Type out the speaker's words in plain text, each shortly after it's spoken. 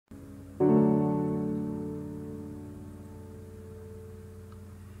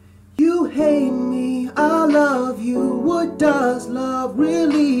hate me, I love you. What does love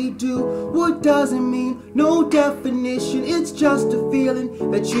really do? What does it mean? No definition, it's just a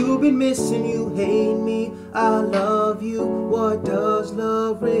feeling that you've been missing. You hate me, I love you. What does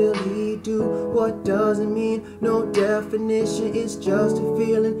love really do? What does it mean? No definition, it's just a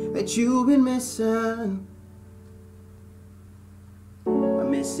feeling that you've been missing. I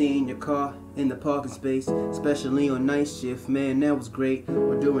miss seeing your car in the parking space, especially on night shift. Man, that was great.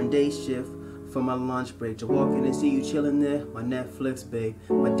 Or during day shift for my lunch break, to walk in and see you chilling there, my Netflix, babe.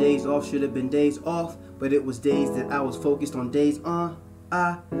 My days off should have been days off, but it was days that I was focused on days on.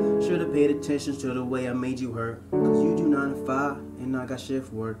 I should have paid attention to the way I made you hurt, cause you do 9 to 5 and I got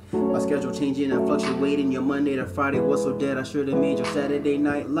shift work. My schedule changing and fluctuating. Your Monday to Friday was so dead, I should have made your Saturday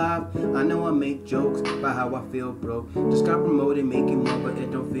night live. I know I make jokes about how I feel, bro. Just got promoted, making more, but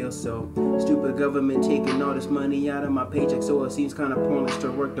it don't feel so. Stupid government taking all this money out of my paycheck, so it seems kinda pointless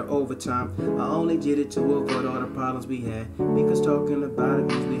to work the overtime. I only did it to avoid all the problems we had, because talking about it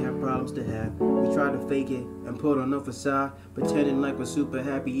means we have problems to have. We tried to fake it and put on a facade, pretending like we're super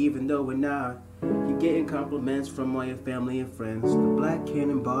happy even though we're not. You're getting compliments from all your family and friends. The black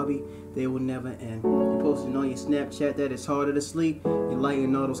Ken and Bobby, they will never end. You're posting on your Snapchat that it's harder to sleep. You're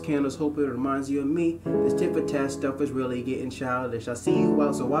lighting all those candles, hoping it reminds you of me. This tit for tat stuff is really getting childish. I see you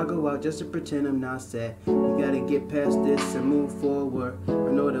out, so I go out just to pretend I'm not sad. You gotta get past this and move forward. I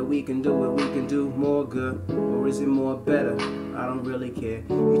know that we can do what we can do more good. Or is it more better? I don't really care.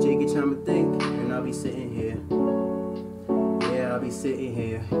 You take your time to think, and I'll be sitting here. I'll be sitting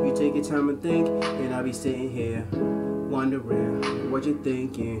here. You take your time and think, and I'll be sitting here wondering what you're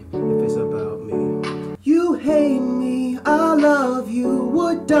thinking if it's about me. You hate me, I love you.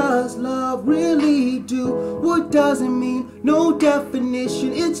 What does love really do? What does it mean? No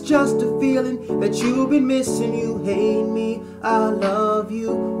definition, it's just a feeling that you've been missing. You hate me, I love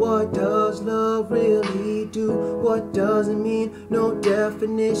you. What does love really do? What does it mean? No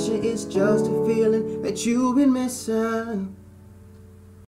definition, it's just a feeling that you've been missing.